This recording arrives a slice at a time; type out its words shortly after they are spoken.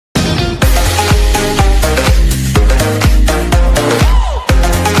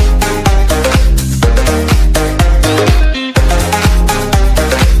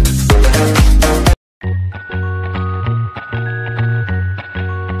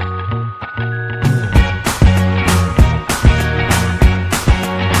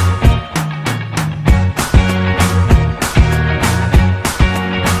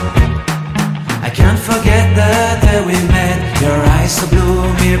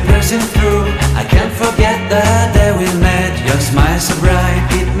pressing through. I can't forget the day we met. Your smile so bright,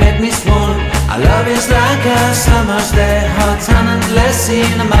 it made me swoon. Our love is like a summer's day, hot and endless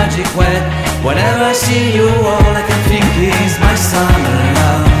in a magic way. Whenever I see you, all I can think is my summer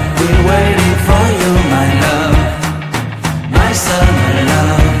love. Been waiting for you, my love. My summer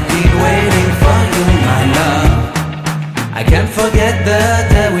love. Been waiting for you, my love. I can't forget the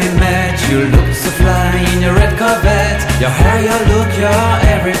day we met. You looked so fly in your red Corvette. Your hair, your look, your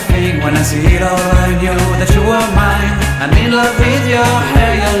everything. When I see it all, I knew that you were mine. I'm in love with your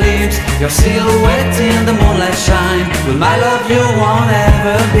hair, your lips, your silhouette in the moonlight shine. With my love you won't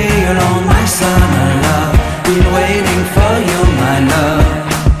ever be alone. My summer love, been waiting for you, my love.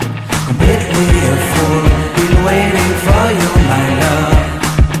 Completely a fool, been waiting for you, my love.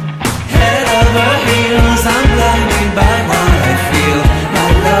 Head over heels, I'm blinded by what I feel. My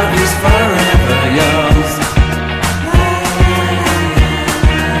love is forever yours.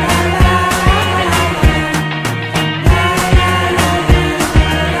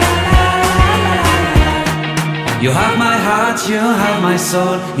 You have my heart, you have my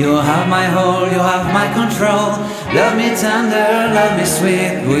soul, you have my whole, you have my control. Love me tender, love me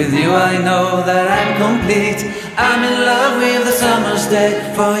sweet. With you I know that I'm complete. I'm in love with the summer's day.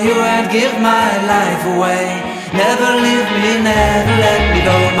 For you I'd give my life away. Never leave me, never let me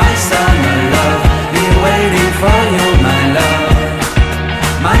go. My summer love, been waiting for you, my love.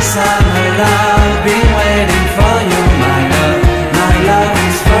 My summer love, been waiting for you, my love. My love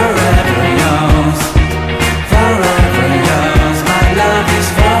is forever yours. Forever yours, my love is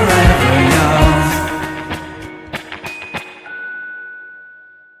forever yours.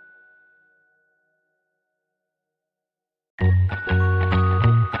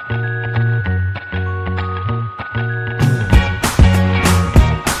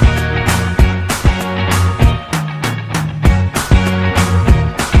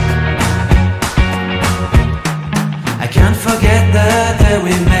 I can't forget the day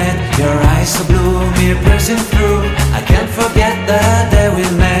we met. Your eyes so blue, me pressing through. I can't forget the day we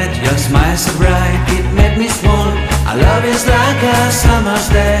met. Your smile so bright, it made me swoon. Our love is like a summer's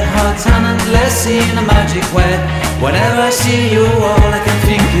day, hot and endless in a magic way. Whenever I see you, all I can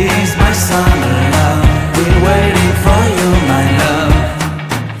think is my summer love. Been waiting for you, my love.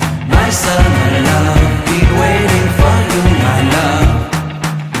 My summer love, been waiting for you, my love.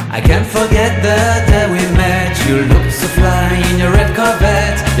 I can't forget the day we met. You looked so fly in your red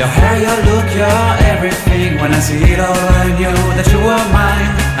Corvette. Your hair, your look, your everything. When I see it all, I knew that you were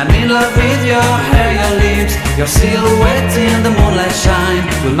mine. I'm in love with your hair, your lips, your silhouette in the moonlight shine.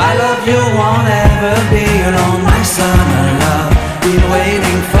 With my love you won't ever be alone. My summer love, been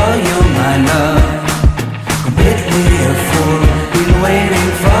waiting for you, my love. Completely a fool, been waiting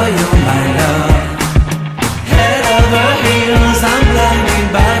for you, my love. Head over heels, I'm blinded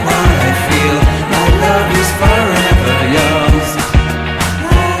by what I feel. My love is forever yours.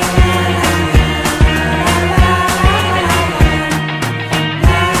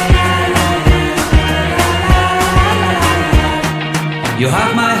 You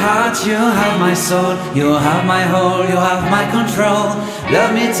have my heart, you have my soul, you have my whole, you have my control.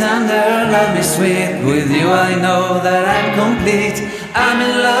 Love me tender, love me sweet. With you I know that I'm complete. I'm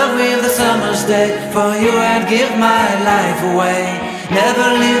in love with the summer's day. For you I'd give my life away.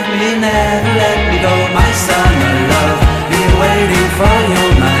 Never leave me, never let me go. My summer love, been waiting for you,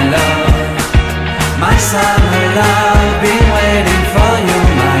 my love. My summer love, been waiting for you,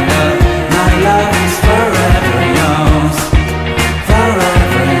 my love. My love is forever yours.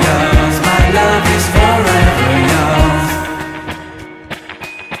 Forever yours, my love is forever yours.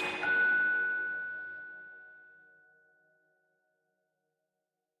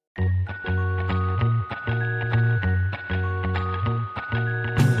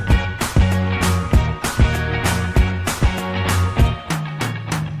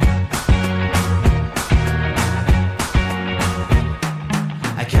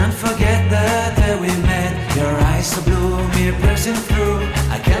 I can't forget the day we met. Your eyes so blue, me pressing through.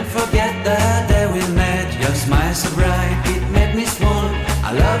 I can't forget the day we met. Your smile so bright, it made me swoon.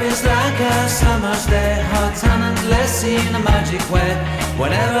 Our love is like a summer's day, hot and endless in a magic way.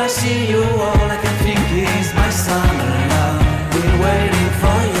 Whenever I see you, all I can think is my summer love. Been waiting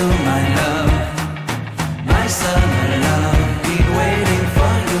for you, my love. My summer love, been waiting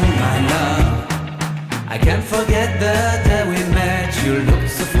for you, my love. I can't forget the day we met. You looked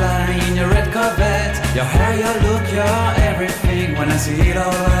so fly in your red Corvette. Your hair, your look, your everything. When I see it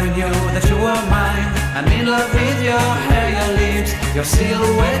all, I knew that you were mine. I'm in love with your hair, your lips, your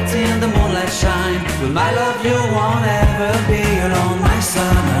silhouette in the moonlight shine. With my love you won't ever be alone. My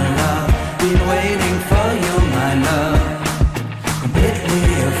summer love, been waiting for you, my love. Completely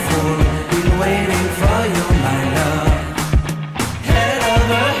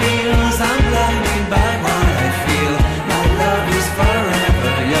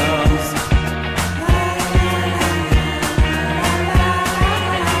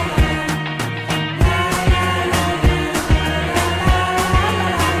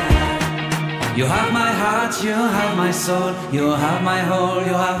You have my heart, you have my soul, you have my whole,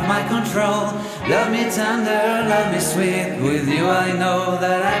 you have my control. Love me tender, love me sweet, with you I know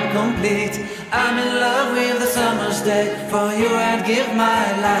that I'm complete. I'm in love with the summer's day, for you I'd give my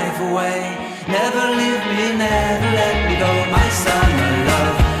life away. Never leave me, never let me go, my summer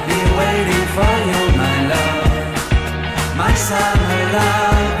love, been waiting for you, my love. My summer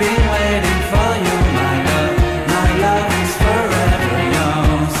love, been waiting for you, my love. My love is forever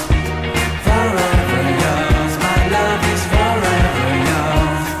yours. Forever yours, my love is forever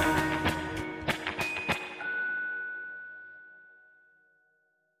yours.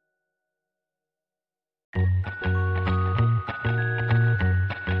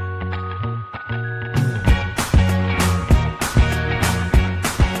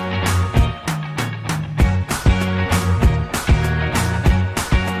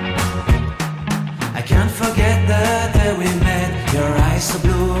 I can't forget the day we met. Your eyes so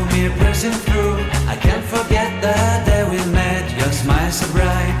blue, me piercing through. I can't forget the day we met. Your smile so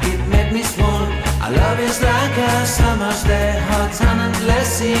bright, it made me swoon. Our love is like a summer's day, hot and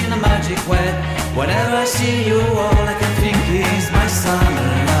endless in a magic way. Whenever I see you, all I can think is my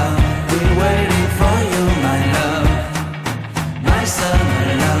summer love. Been waiting for you, my love. My summer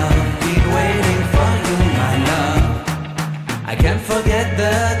love, been waiting for you, my love. I can't forget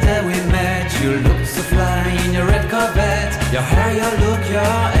the day we met. You looked so fly in your red Corvette. Your hair, your look,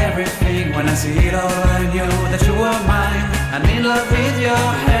 your everything. When I see it all, I knew that you were mine. I'm in love with your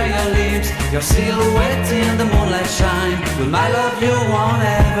hair, your lips, your silhouette in the moonlight shine. With my love you won't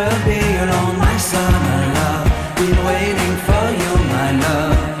ever be alone. My summer love, been waiting for you, my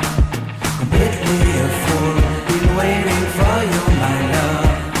love. Completely a fool, been waiting for you, my love.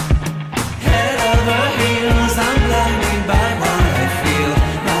 Head over heels, I'm blinded by what I feel.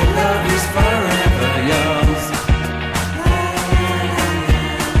 My love is forever yours.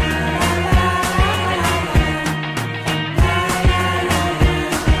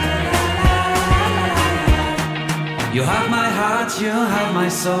 You have my heart, you have my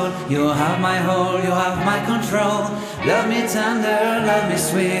soul, you have my whole, you have my control. Love me tender, love me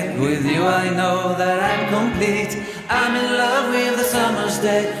sweet, with you I know that I'm complete. I'm in love with the summer's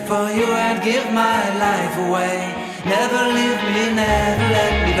day, for you I'd give my life away. Never leave me, never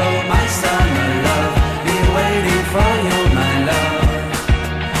let me go, my summer love, been waiting for you, my love.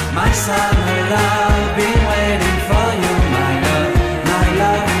 My summer love, been waiting for you, my love. My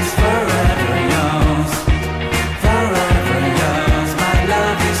love is forever yours. Forever yours, my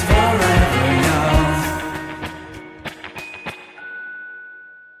love is forever yours.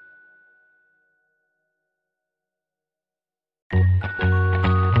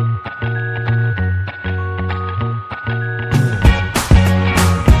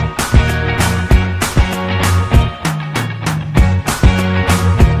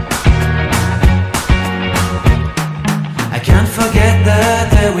 I can't forget the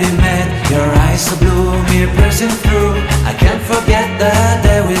day we met. Your eyes so blue, me piercing through. I can't forget the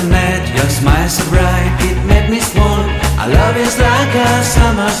day we met. Your smile so bright, it made me swoon. Our love is like a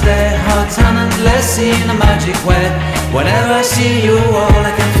summer's day, hot and endless in a magic way. Whenever I see you, all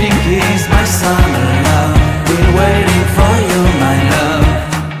I can think is my summer love. Been waiting for you, my love.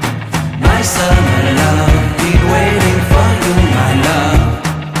 My summer love, been waiting for you, my love.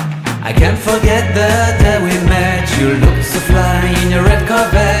 I can't forget the day we met. You looked so fly in your red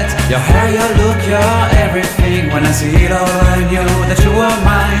Corvette. Your hair, your look, your everything. When I see it all, I knew that you were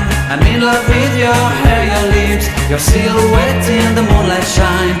mine. I'm in love with your hair, your lips, your silhouette in the moonlight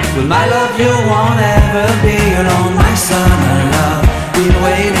shine. With my love you won't ever be alone. My summer love, been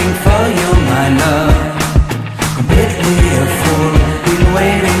waiting for you, my love. Completely a fool, been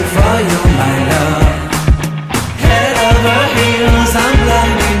waiting for you, my love. Head over heels, I'm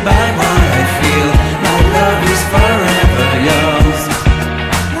blinded by what I feel. My love is forever yours.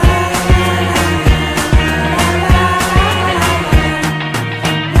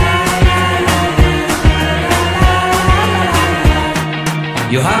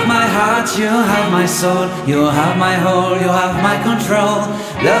 You have my heart, you have my soul, you have my whole, you have my control.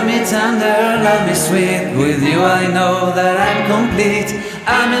 Love me tender, love me sweet, with you I know that I'm complete.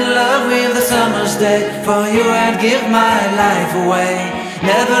 I'm in love with the summer's day, for you I'd give my life away.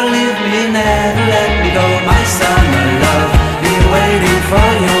 Never leave me, never let me go, my summer love. Been waiting for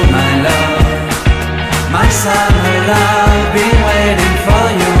you, my love. My summer love, been waiting for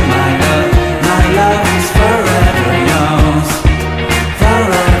you, my love. My love is forever yours.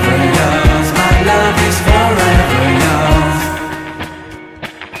 Forever yours, my love is forever yours.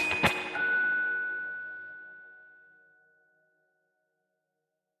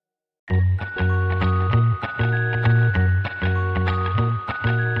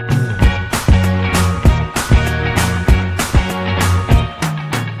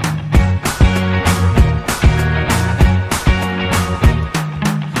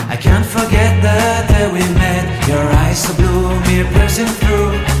 can't forget the day we met. Your eyes so blue, me piercing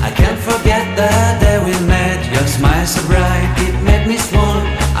through. I can't forget the day we met. Your smile so bright, it made me swoon.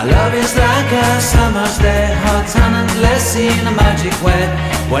 Our love is like a summer's day, hot and endless in a magic way.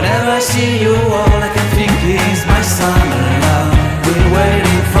 Whenever I see you, all I can think is my summer love. Been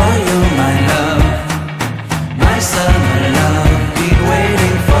waiting for you, my love. My summer love. Been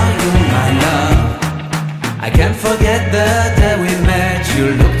waiting for you, my love. I can't forget the day we met.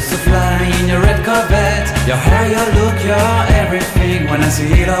 You looked so fly in your red Corvette. Your hair, your look, your everything. When I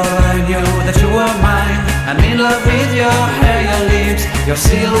see it all, I knew that you were mine. I'm in love with your hair, your lips, your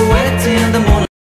silhouette in the moonlight.